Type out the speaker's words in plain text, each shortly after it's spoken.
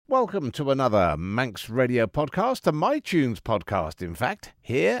Welcome to another Manx Radio podcast, a MiTunes podcast, in fact,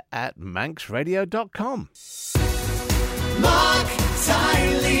 here at manxradio.com. Marc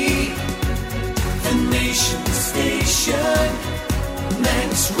Tyley, the nation's station,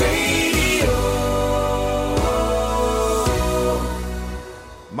 Manx Radio.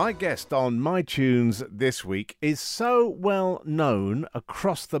 My guest on MiTunes this week is so well known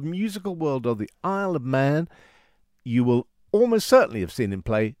across the musical world of the Isle of Man, you will almost certainly have seen him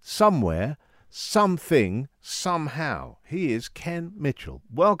play somewhere, something, somehow. He is Ken Mitchell.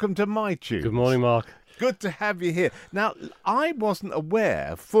 Welcome to MiTunes. Good morning, Mark. Good to have you here. Now, I wasn't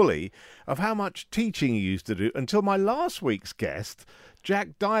aware fully of how much teaching you used to do until my last week's guest,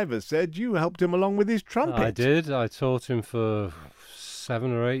 Jack Diver, said you helped him along with his trumpet. I did. I taught him for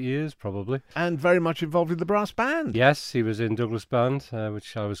 7 or 8 years, probably. And very much involved with the brass band. Yes, he was in Douglas Band,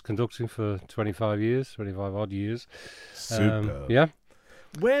 which I was conducting for 25 odd years. Superb. Yeah.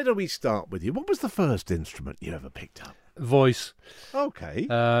 Where do we start with you? What was the first instrument you ever picked up? Voice. Okay.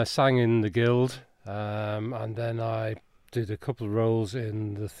 Sang in the Guild, and then I did a couple of roles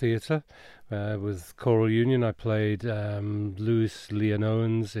in the theatre with Choral Union. I played Lewis Leon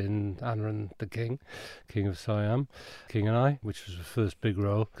Owens in Anna and the King, King of Siam, King and I, which was the first big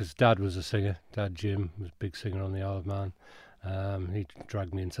role because Dad was a singer. Dad Jim was a big singer on the Isle of Man. He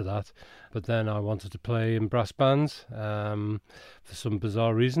dragged me into that. But then I wanted to play in brass bands. For some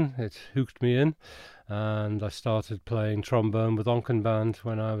bizarre reason, it hooked me in. And I started playing trombone with Onken Band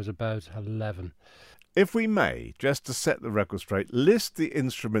when I was about 11. If we may, just to set the record straight, list the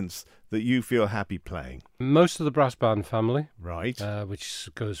instruments that you feel happy playing. Most of the brass band family. Right. Which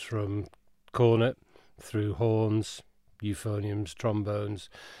goes from cornet through horns, euphoniums, trombones.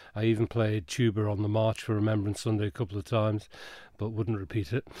 I even played tuba on the March for Remembrance Sunday a couple of times, but wouldn't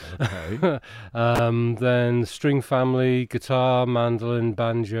repeat it. Okay. Then string family, guitar, mandolin,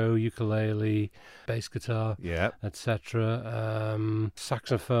 banjo, ukulele, bass guitar, etc.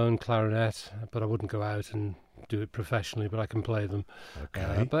 Saxophone, clarinet, but I wouldn't go out and do it professionally, but I can play them.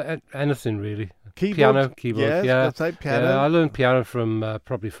 Okay. But anything really. Keyboard? Keyboard, Yes, yeah. let's say piano. Yeah, I learned piano from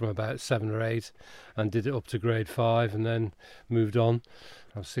probably from about 7 or 8 and did it up to grade 5 and then moved on.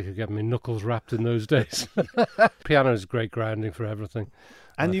 I was sick of getting my knuckles wrapped in those days. Piano is great grounding for everything.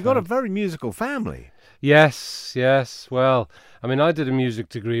 And you've got a very musical family. Yes. Well, I mean, I did a music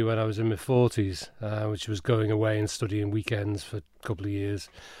degree when I was in my 40s, which was going away and studying weekends for a couple of years.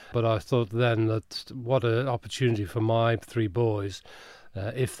 But I thought then that what an opportunity for my 3 boys,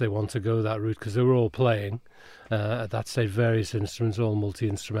 if they want to go that route, because they were all playing at that stage various instruments, all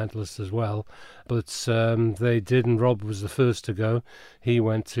multi-instrumentalists as well. But they did, and Rob was the first to go. He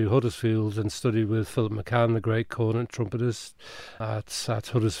went to Huddersfield and studied with Philip McCann, the great cornet trumpetist at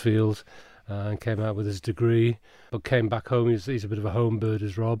Huddersfield, and came out with his degree, but came back home. He's a bit of a home bird,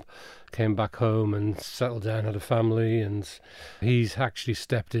 is Rob. Came back home and settled down, had a family, and he's actually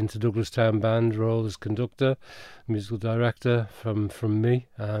stepped into Douglas Town Band role as conductor, musical director from me,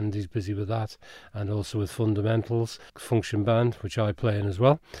 and he's busy with that, and also with Fundamentals Function Band, which I play in as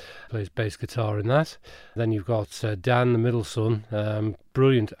well. Plays bass guitar in that. Then you've got Dan, the middle son,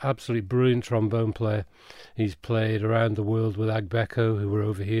 brilliant, absolutely brilliant trombone player. He's played around the world with Agbeko, who were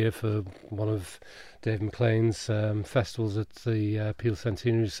over here for one of Dave McLean's festivals at the Peel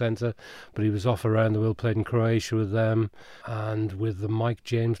Centenary Centre, but he was off around the world, played in Croatia with them, and with the Mike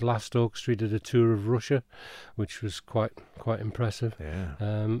James Last Orchestra, he did a tour of Russia, which was quite impressive. Yeah.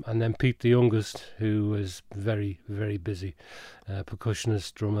 And then Pete, the youngest, who was very, very busy,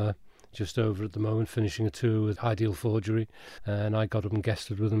 percussionist, drummer, just over at the moment, finishing a tour with Ideal Forgery, and I got up and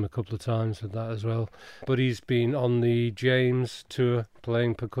guested with him a couple of times with that as well. But he's been on the James tour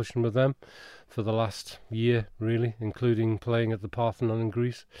playing percussion with them for the last year, really, including playing at the Parthenon in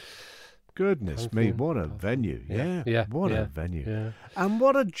Greece. Goodness me, what a venue. Yeah. What a venue. Yeah. And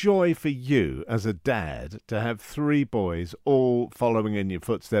what a joy for you as a dad to have 3 boys all following in your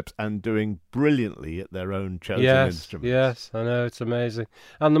footsteps and doing brilliantly at their own chosen instruments. Yes, I know, it's amazing.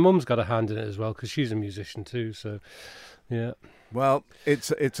 And the mum's got a hand in it as well, because she's a musician too, so yeah. Well,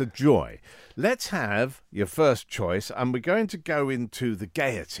 it's a joy. Let's have your first choice, and we're going to go into the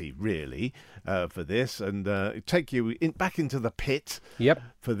gaiety, really, for this, and take you back into the pit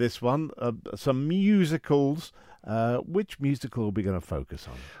for this one. Some musicals. Which musical are we going to focus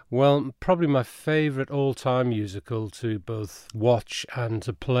on? Well, probably my favourite all-time musical to both watch and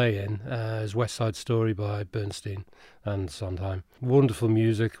to play in is West Side Story by Bernstein and Sondheim. Wonderful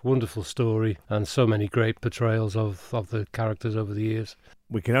music, wonderful story, and so many great portrayals of the characters over the years.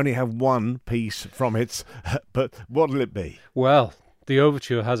 We can only have one piece from it, but what'll it be? Well, the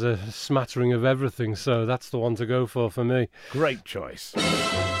overture has a smattering of everything, so that's the one to go for me. Great choice.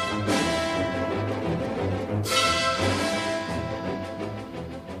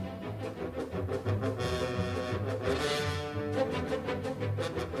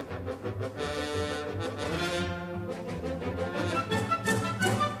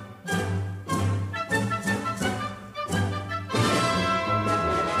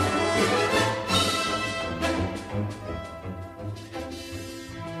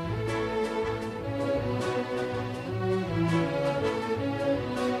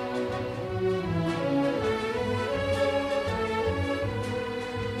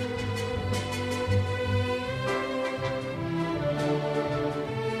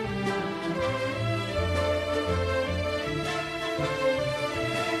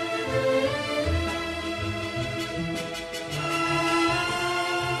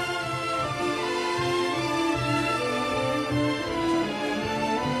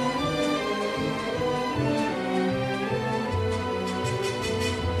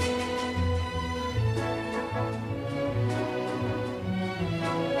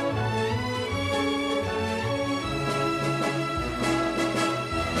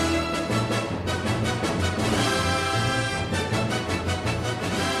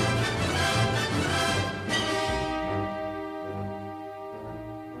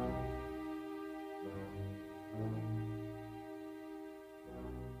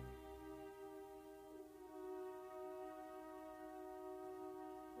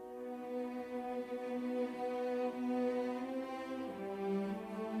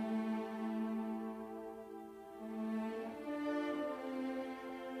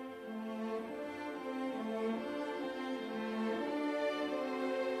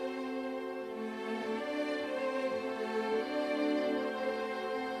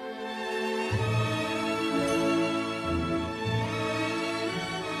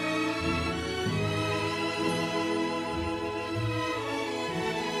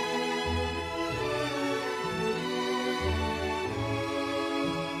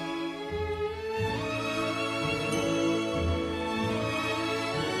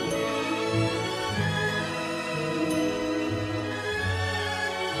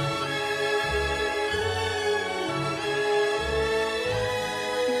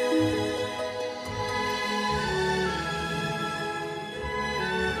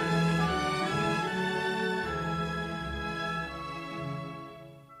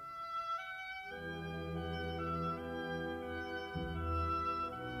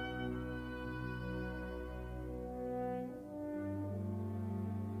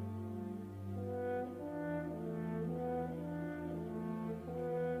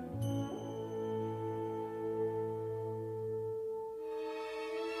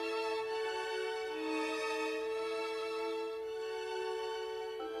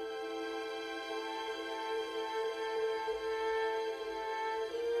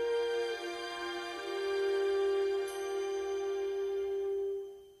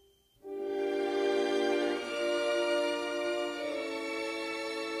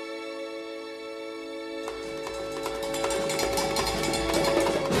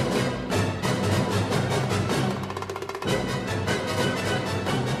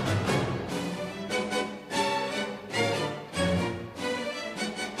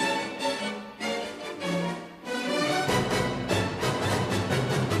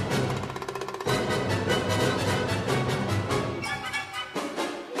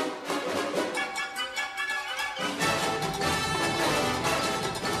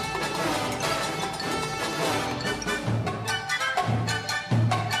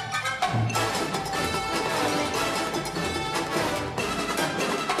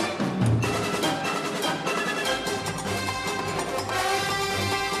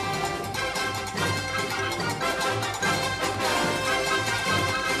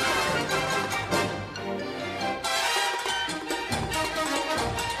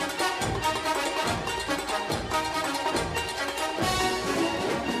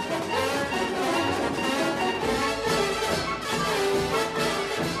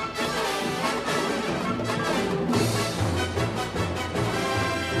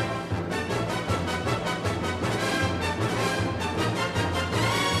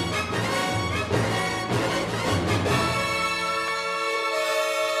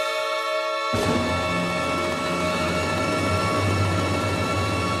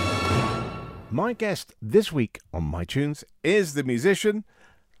 My guest this week on MiTunes is the musician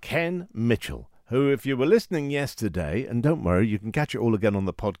Ken Mitchell, who, if you were listening yesterday, and don't worry, you can catch it all again on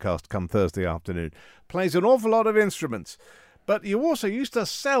the podcast come Thursday afternoon, plays an awful lot of instruments, but you also used to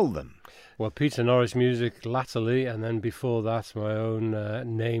sell them. Well, Peter Norris Music latterly, and then before that, my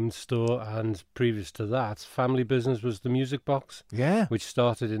own named store, and previous to that, family business was the Music Box, which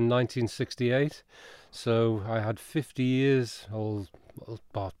started in 1968. So I had 50 years, almost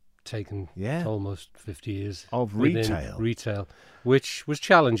 50 years of retail, which was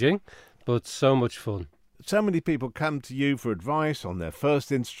challenging, but so much fun. So many people come to you for advice on their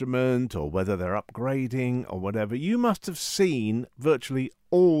first instrument or whether they're upgrading or whatever. You must have seen virtually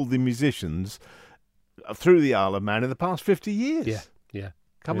all the musicians through the Isle of Man in the past 50 years. Yeah.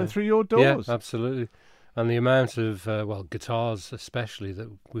 Coming through your doors. Yeah, absolutely. And the amount of, guitars especially that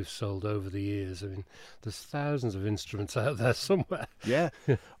we've sold over the years. I mean, there's thousands of instruments out there somewhere. Yeah,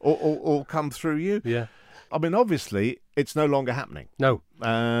 all come through you. Yeah. I mean, obviously, it's no longer happening. No.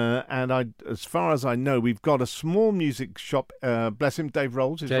 And as far as I know, we've got a small music shop, bless him, Dave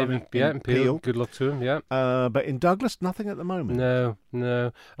Rolls. In Peel. Good luck to him, yeah. But in Douglas, nothing at the moment.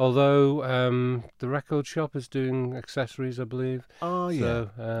 No. Although the record shop is doing accessories, I believe. Oh, yeah.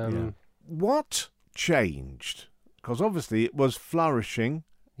 So, What changed? Because obviously it was flourishing,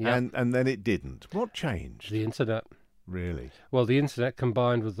 and then it didn't. What changed? The internet. Really? Well, the internet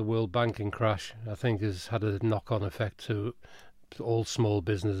combined with the world banking crash, I think, has had a knock-on effect to all small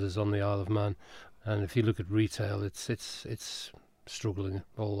businesses on the Isle of Man. And if you look at retail, it's struggling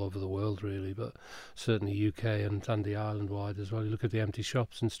all over the world, really, but certainly UK and the island-wide as well. You look at the empty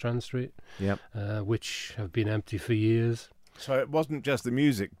shops in Strand Street, which have been empty for years. So it wasn't just the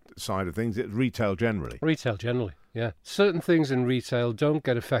music side of things, it's retail generally. Retail generally, yeah. Certain things in retail don't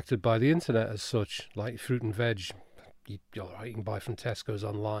get affected by the internet as such, like fruit and veg. You can buy from Tesco's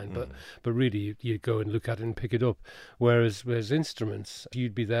online, but really you go and look at it and pick it up. Whereas instruments,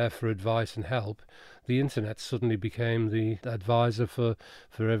 you'd be there for advice and help. The internet suddenly became the advisor for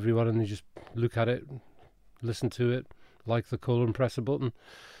everyone, and you just look at it, listen to it, like the colour and press a button.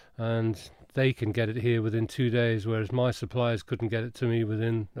 And they can get it here within 2 days, whereas my suppliers couldn't get it to me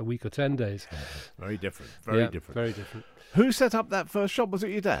within a week or 10 days. Very different. Very different. Who set up that first shop? Was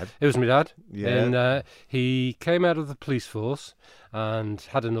it your dad? It was my dad. Yeah. And he came out of the police force and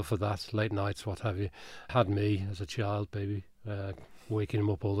had enough of that, late nights, what have you. Had me as a child, baby, waking him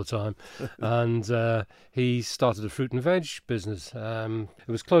up all the time. And he started a fruit and veg business. It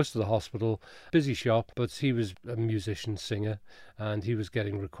was close to the hospital, busy shop, but he was a musician, singer, and he was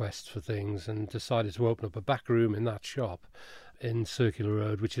getting requests for things and decided to open up a back room in that shop in Circular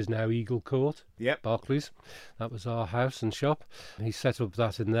Road, which is now Eagle Court, Barclays. That was our house and shop. He set up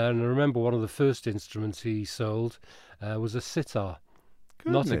that in there, and I remember one of the first instruments he sold was a sitar.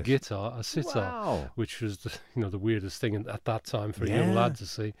 Goodness. Not a guitar, a sitar, which was the weirdest thing at that time for a young lad to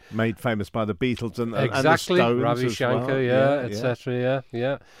see. Made famous by the Beatles and exactly, and the Stones Ravi as Shankar, well. etc.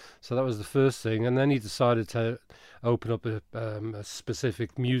 Yeah. So that was the first thing, and then he decided to open up a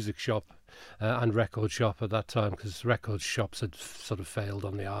specific music shop and record shop at that time, because record shops had sort of failed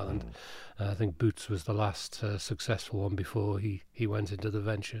on the island. I think Boots was the last successful one before he went into the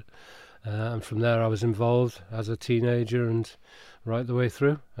venture. And from there I was involved as a teenager and right the way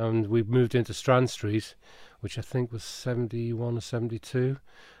through. And we moved into Strand Street, which I think was 71 or 72,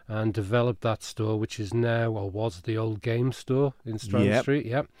 and developed that store, which is now, or was, the old game store in Strand Street.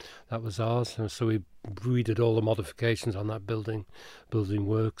 Yep, that was ours. And so we redid all the modifications on that building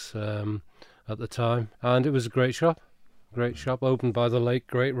works at the time. And it was a great shop. Opened by the late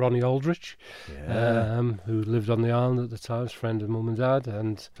great Ronnie Aldrich, who lived on the island at the time, was a friend of Mum and Dad,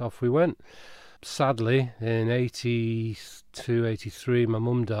 and off we went. Sadly, in 82, 83, my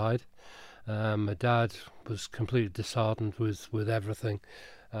mum died. My dad was completely disheartened with everything,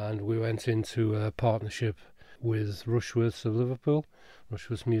 and we went into a partnership with Rushworths of Liverpool,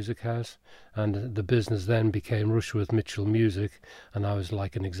 Rushworths Music House, and the business then became Rushworth Mitchell Music, and I was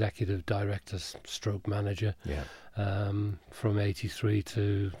like an executive director stroke manager from 83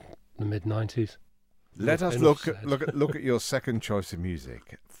 to the mid-90s. Let us look at your second choice of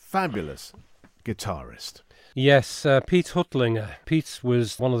music. Fabulous guitarist. Yes, Pete Huttlinger. Pete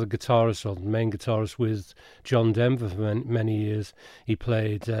was one of the guitarists, or the main guitarist with John Denver for many years. He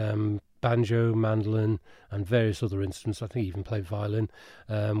played banjo, mandolin, and various other instruments. I think he even played violin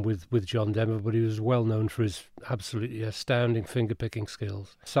with John Denver, but he was well known for his absolutely astounding finger-picking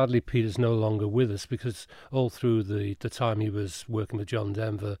skills. Sadly, Peter's no longer with us because all through the time he was working with John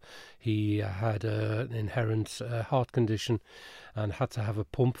Denver, he had an inherent heart condition and had to have a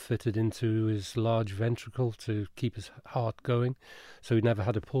pump fitted into his large ventricle to keep his heart going. So he never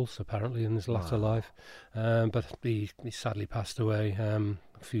had a pulse, apparently, in his latter life. But he sadly passed away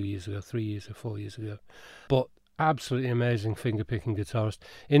a few years ago, 3 years or 4 years ago. But absolutely amazing finger-picking guitarist,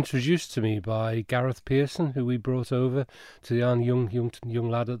 introduced to me by Gareth Pearson, who we brought over to the young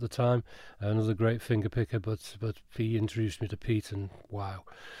lad at the time, another great finger-picker, but he introduced me to Pete, and wow.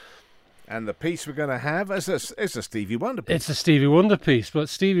 And the piece we're going to have is a Stevie Wonder piece. It's a Stevie Wonder piece,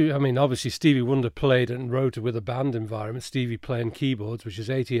 but obviously Stevie Wonder played and wrote it with a band environment. Stevie playing keyboards, which is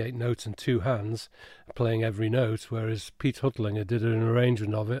 88 notes and 2 hands, playing every note, whereas Pete Huttlinger did an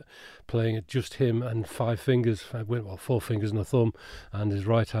arrangement of it, playing it just him and 4 fingers and a thumb, and his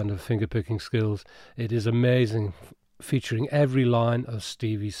right-handed finger-picking skills. It is amazing, featuring every line of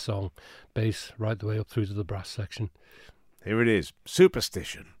Stevie's song, bass right the way up through to the brass section. Here it is,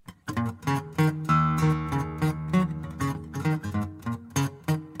 Superstition.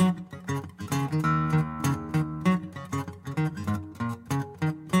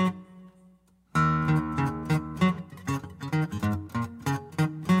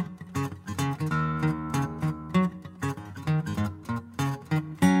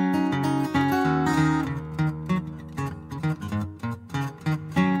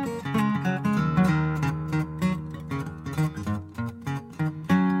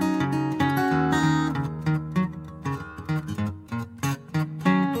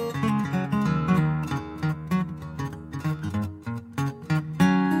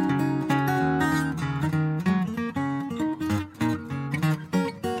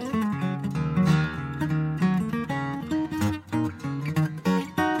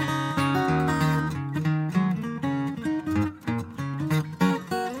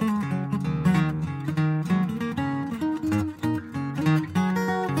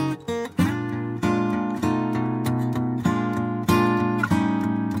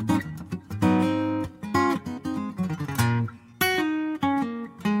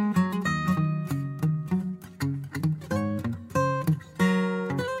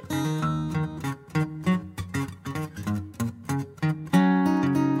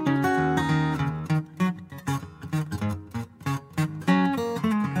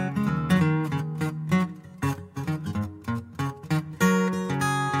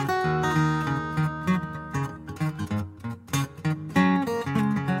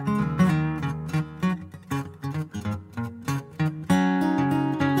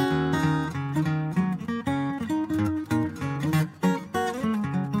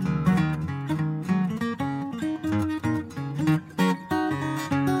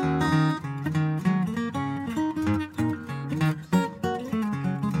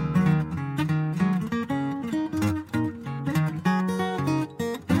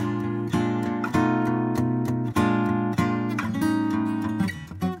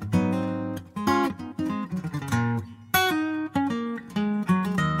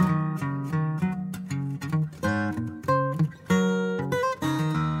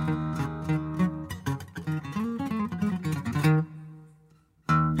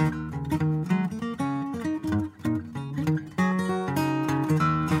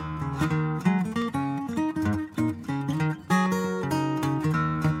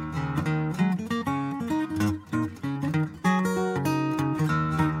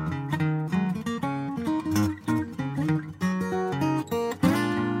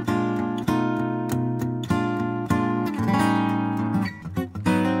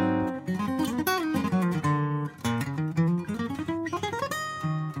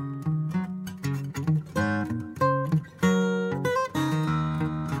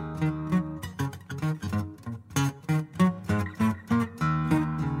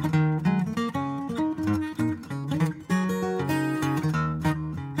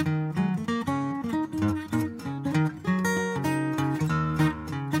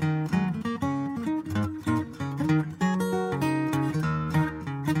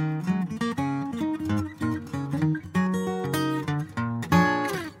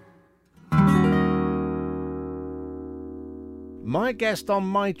 My guest on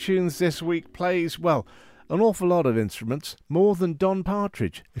MiTunes this week plays, well, an awful lot of instruments, more than Don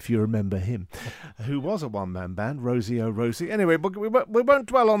Partridge, if you remember him, who was a one-man band, Rosie Oh Rosie. Anyway, we won't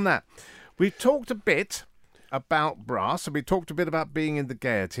dwell on that. We talked a bit about brass, and we talked a bit about being in the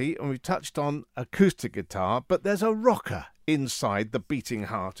Gaiety, and we touched on acoustic guitar, but there's a rocker inside the beating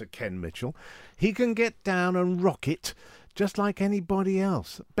heart of Ken Mitchell. He can get down and rock it just like anybody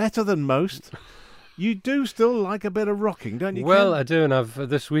else. Better than most. You do still like a bit of rocking, don't you, Well, Ken? I do, and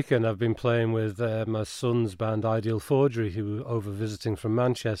this weekend I've been playing with my son's band Ideal Forgery, who were over visiting from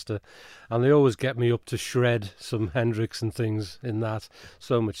Manchester, and they always get me up to shred some Hendrix and things in that,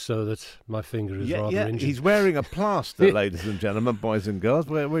 so much so that my finger is rather injured. He's wearing a plaster, ladies and gentlemen, boys and girls,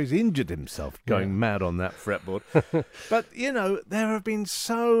 where he's injured himself going mad on that fretboard. But, you know, there have been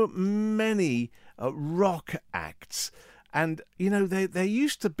so many rock acts. And, you know, there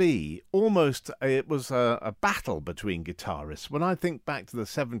used to be almost, it was a battle between guitarists. When I think back to the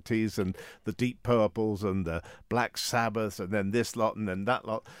 70s and the Deep Purples and the Black Sabbath and then this lot and then that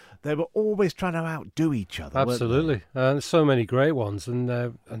lot, they were always trying to outdo each other. Absolutely. And so many great ones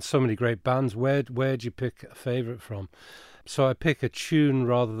and so many great bands. Where'd you pick a favourite from? So I pick a tune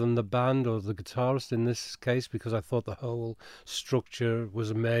rather than the band or the guitarist in this case, because I thought the whole structure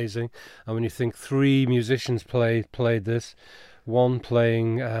was amazing. And when you think three musicians played this, one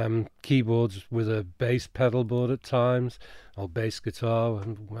playing keyboards with a bass pedal board at times, or bass guitar,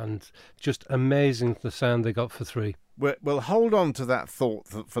 and just amazing the sound they got for three. We'll hold on to that thought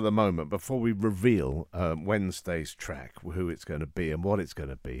for the moment before we reveal Wednesday's track, who it's going to be and what it's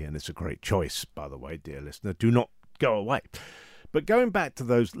going to be. And it's a great choice, by the way, dear listener. Do not go away. But going back to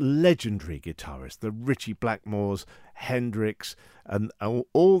those legendary guitarists, the Ritchie Blackmores, Hendrix, and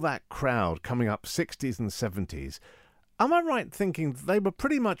all that crowd coming up 60s and 70s, am I right thinking they were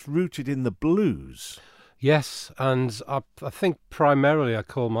pretty much rooted in the blues? Yes, and I think primarily I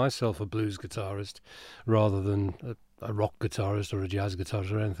call myself a blues guitarist rather than a rock guitarist or a jazz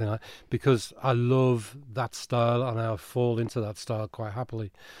guitarist or anything like that, because I love that style and I fall into that style quite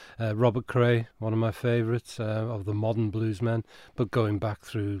happily. Robert Cray, one of my favourites of the modern bluesmen, but going back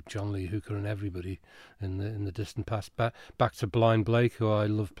through John Lee Hooker and everybody in the distant past, back to Blind Blake, who I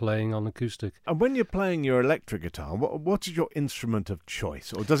love playing on acoustic. And when you're playing your electric guitar, what is your instrument of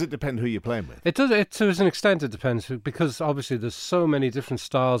choice, or does it depend who you're playing with? It does. To an extent, it depends, because obviously there's so many different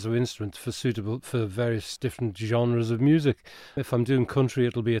styles of instruments suitable for various different genres of music. If I'm doing country,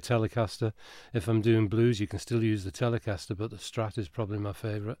 it'll be a Telecaster. If I'm doing blues, you can still use the Telecaster, but the Strat is probably my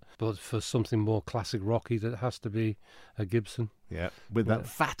favourite. But for something more classic rocky, that has to be a Gibson. Yeah, with that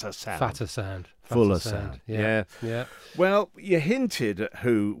fatter sound. Fatter sound. Fuller sound. Yeah. Well, you hinted at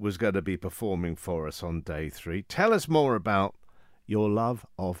who was going to be performing for us on day 3. Tell us more about your love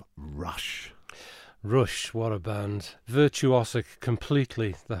of Rush. Rush, what a band. Virtuosic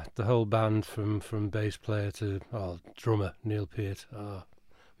completely. The whole band from bass player to drummer, Neil Peart.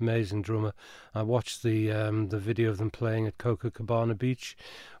 Amazing drummer. I watched the video of them playing at Copacabana Beach,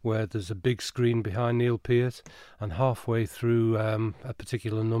 where there's a big screen behind Neil Peart, and halfway through a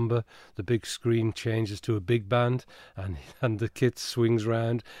particular number, the big screen changes to a big band, and the kit swings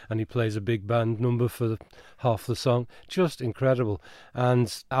round, and he plays a big band number for half the song. Just incredible.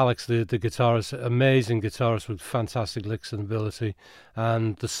 And Alex, the guitarist, amazing guitarist with fantastic licks and ability,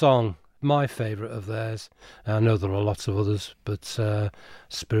 and the song, my favourite of theirs. I know there are lots of others, but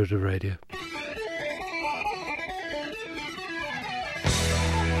Spirit of Radio.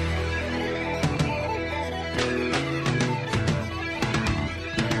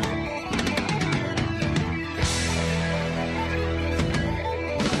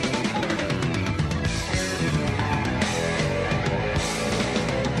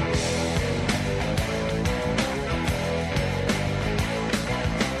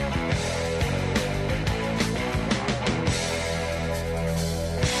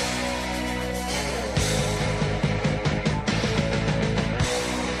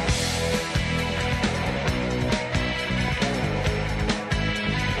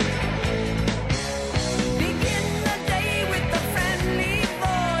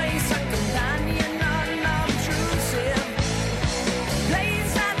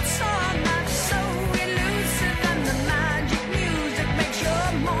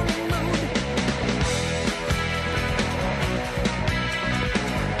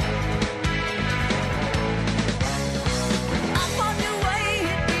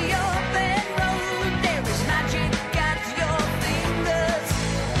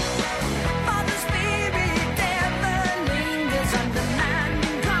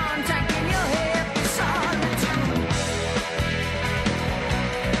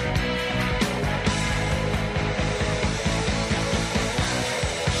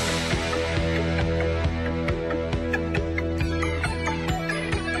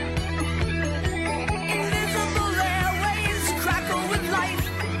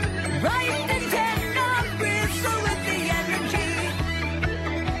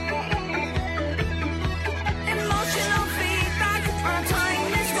 Emotional feet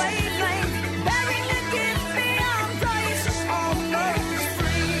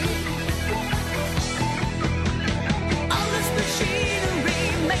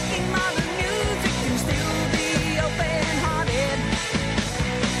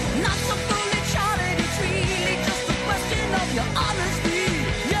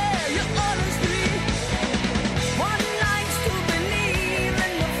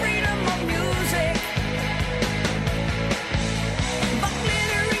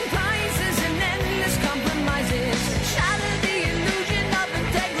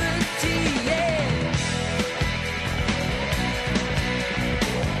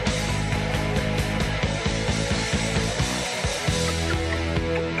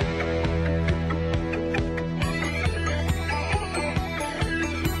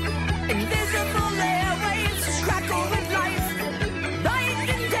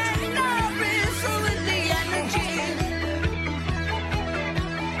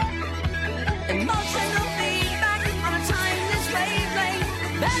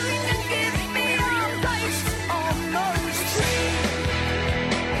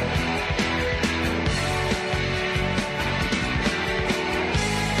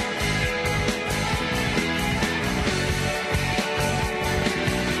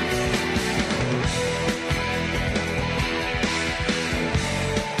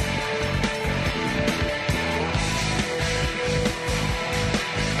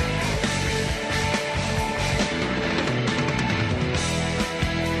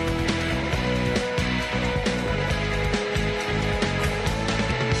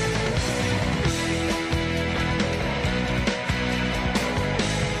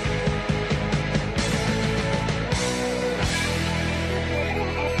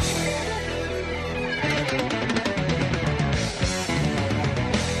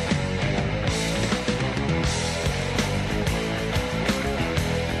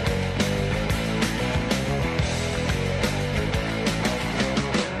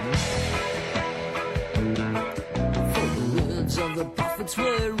prophets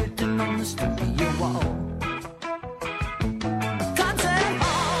were written on the studio wall. Concert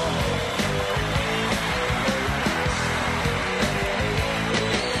hall.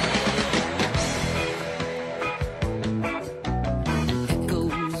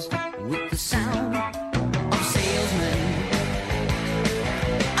 Echoes with the sound of salesmen.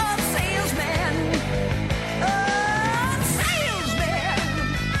 Of salesmen. Of salesmen.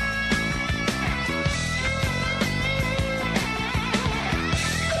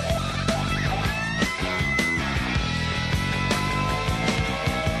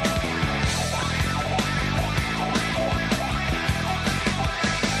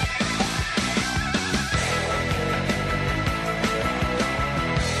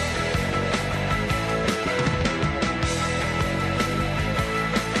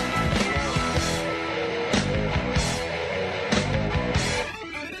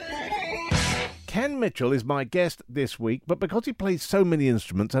 Ken Mitchell is my guest this week, but because he plays so many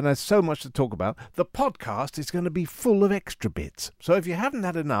instruments and has so much to talk about, the podcast is going to be full of extra bits. So if you haven't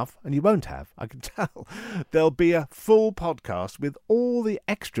had enough, and you won't have, I can tell, there'll be a full podcast with all the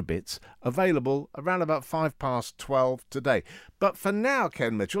extra bits available around about 12:05 today. But for now,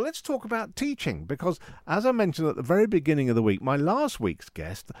 Ken Mitchell, let's talk about teaching, because as I mentioned at the very beginning of the week, my last week's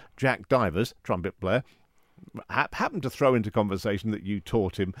guest, Jack Divers, trumpet player, happened to throw into conversation that you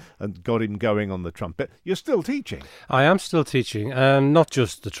taught him and got him going on the trumpet. You're still teaching. I am still teaching, and not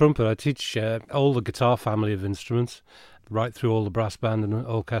just the trumpet. I teach all the guitar family of instruments, right through all the brass band and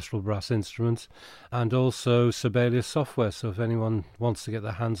orchestral brass instruments, and also Sibelius software. So if anyone wants to get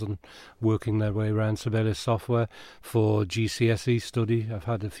their hands on working their way around Sibelius software for GCSE study, I've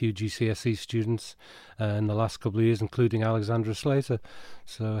had a few GCSE students in the last couple of years, including Alexandra Slater.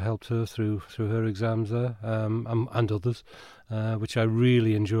 So I helped her through her exams there, and others, which I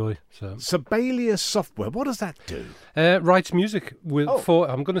really enjoy. So Sibelius software, what does that do? Writes music for.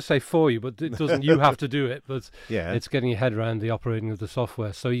 I'm going to say for you, but it doesn't. You have to do it. But Yeah. it's getting your head around the operating of the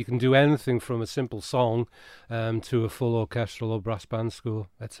software. So you can do anything from a simple song to a full orchestral or brass band score,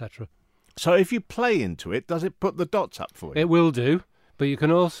 etc. So if you play into it, does it put the dots up for you? It will do, but you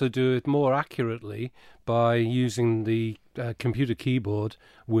can also do it more accurately by using the computer keyboard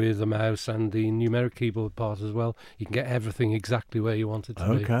with a mouse and the numeric keyboard part as well. You can get everything exactly where you want it to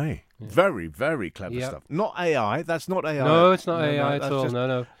be. Okay. Yeah. Very, very clever Yep. stuff. Not AI. That's not AI. No, it's not No, AI that's at all. just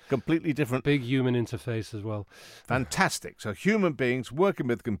No. completely different. Big human interface as well. Fantastic. So human beings working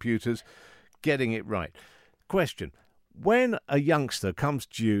with computers, getting it right. Question. When a youngster comes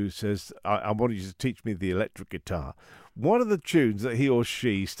to you and says, I want you to teach me the electric guitar, what are the tunes that he or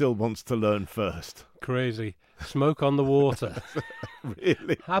she still wants to learn first? Crazy. Smoke on the Water.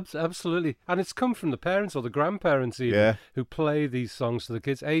 Really? Absolutely. And it's come from the parents or the grandparents even, Yeah. who play these songs to the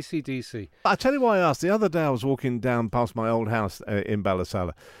kids. AC/DC. I tell you why I asked. The other day I was walking down past my old house in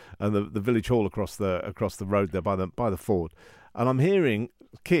Ballasalla, and the village hall across the road there by the ford, and I'm hearing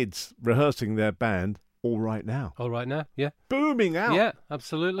kids rehearsing their band All Right Now. All right now, yeah. Booming out. Yeah,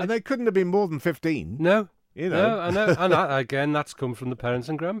 absolutely. And they couldn't have been more than 15. No. You know. No, I know. And again, that's come from the parents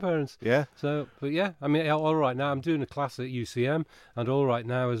and grandparents. Yeah. So, but yeah, I mean, All Right Now, I'm doing a class at UCM, and All Right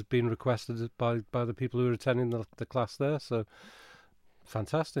Now has been requested by the people who are attending the class there, so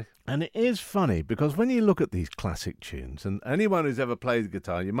fantastic. And it is funny because when you look at these classic tunes, and anyone who's ever played the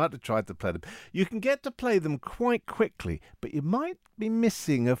guitar, you might have tried to play them, you can get to play them quite quickly, but you might be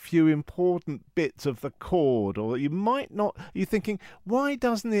missing a few important bits of the chord, or you might not. You're thinking, why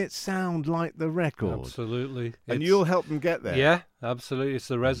doesn't it sound like the record? Absolutely. And you'll help them get there. Yeah, absolutely. It's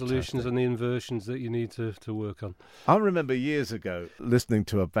the resolutions and the inversions that you need to work on. I remember years ago listening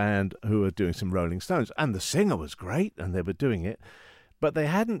to a band who were doing some Rolling Stones, and the singer was great, and they were doing it. but they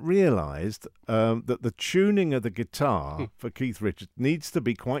hadn't realised that the tuning of the guitar for Keith Richards needs to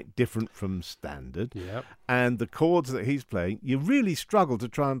be quite different from standard. Yep. And the chords that he's playing, you really struggle to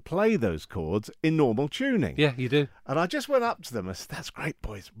try and play those chords in normal tuning. Yeah, you do. And I just went up to them and said, "That's great,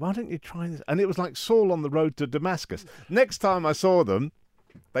 boys. Why don't you try this?" And it was like Saul on the road to Damascus. Next time I saw them,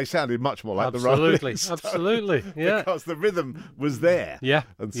 they sounded much more like the Rolling Stones. Absolutely, yeah. Because the rhythm was there. Yeah.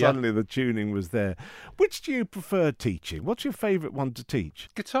 And suddenly the tuning was there. Which do you prefer teaching? What's your favourite one to teach?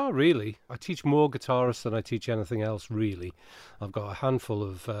 Guitar, really. I teach more guitarists than I teach anything else, really. I've got a handful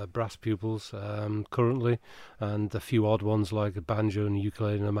of brass pupils currently, and a few odd ones like a banjo and a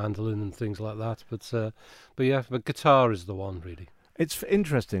ukulele and a mandolin and things like that. But guitar is the one, really. It's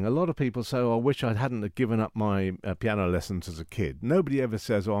interesting. A lot of people say, "Oh, I wish I hadn't have given up my piano lessons as a kid." Nobody ever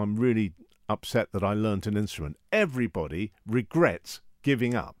says, "Oh, I'm really upset that I learnt an instrument." Everybody regrets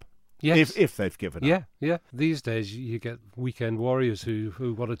giving up. Yes. If they've given up. Yeah. These days you get weekend warriors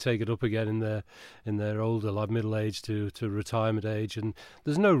who want to take it up again in their older, like middle age to retirement age, and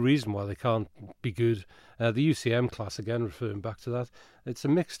there's no reason why they can't be good. The UCM class, again, referring back to that, it's a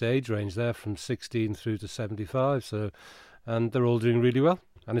mixed age range there from 16 through to 75, and they're all doing really well,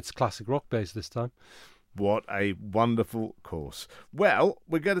 and it's classic rock based this time. What a wonderful course. Well,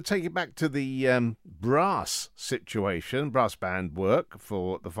 we're going to take you back to the brass situation, brass band work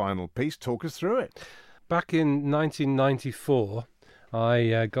for the final piece. Talk us through it. Back in 1994,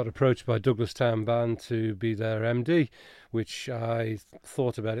 I got approached by Douglas Town Band to be their MD, which I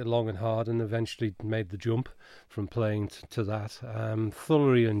thought about it long and hard and eventually made the jump from playing to that.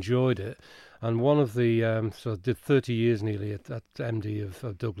 Thoroughly enjoyed it. And one of the, so I did 30 years nearly at MD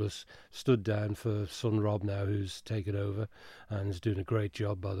of Douglas, stood down for son Rob now, who's taken over and is doing a great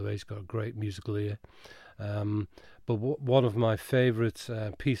job, by the way. He's got a great musical ear. But one of my favourite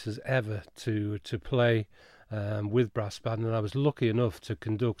pieces ever to play with brass band, and I was lucky enough to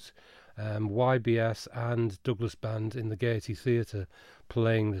conduct YBS and Douglas Band in the Gaiety Theatre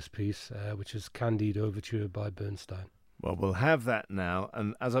playing this piece, which is Candide Overture by Bernstein. Well, we'll have that now.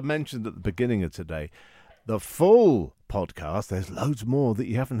 And as I mentioned at the beginning of today, the full podcast, there's loads more that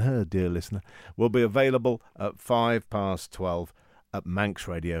you haven't heard, dear listener, will be available at 12:05 at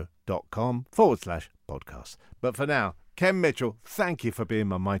manxradio.com/podcast. But for now, Ken Mitchell, thank you for being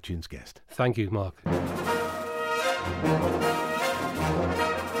my MiTunes guest. Thank you, Mark.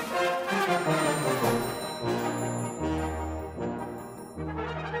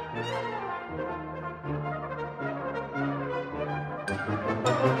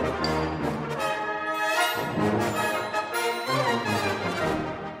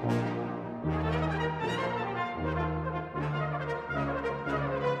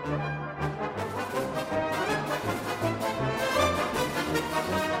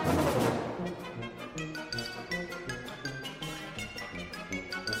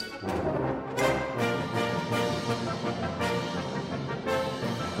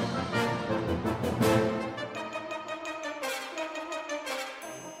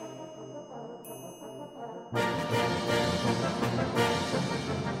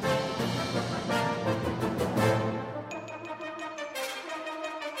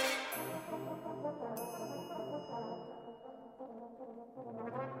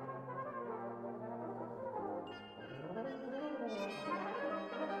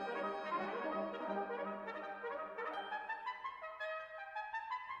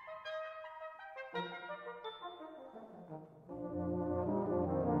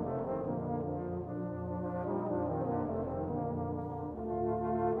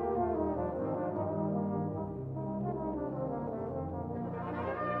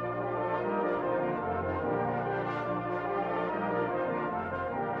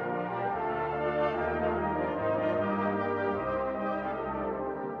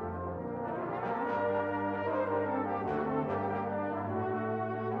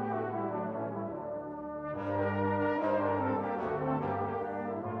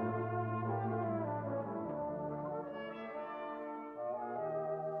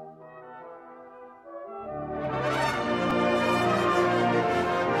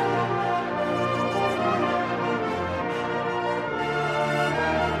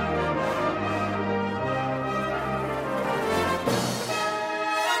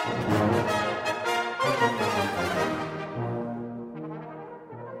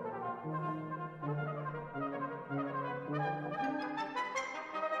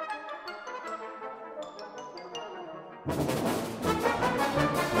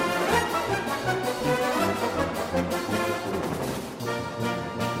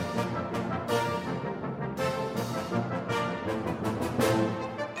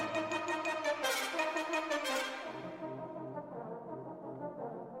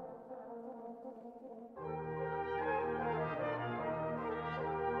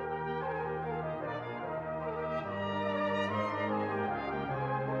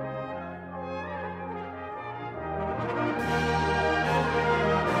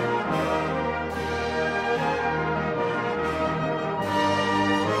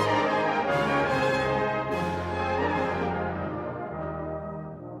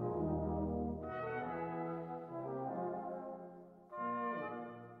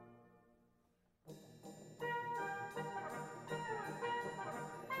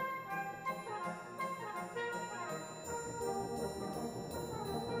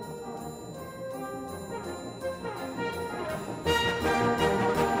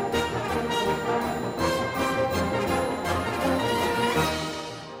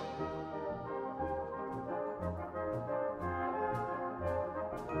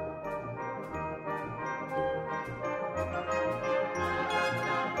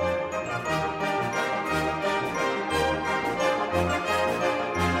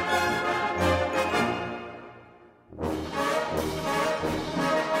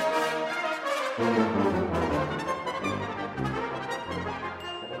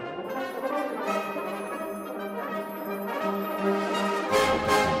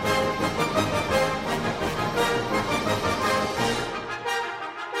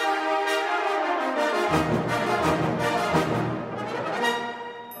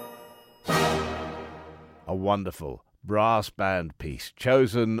 a wonderful brass band piece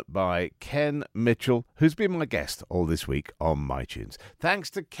chosen by Ken Mitchell, who's been my guest all this week on MiTunes. Thanks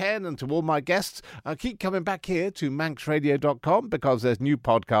to Ken and to all my guests. Keep coming back here to manxradio.com because there's new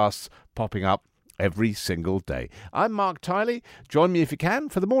podcasts popping up every single day. I'm Marc Tyley. Join me if you can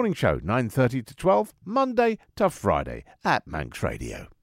for the morning show, 9:30 to 12, Monday to Friday at Manx Radio.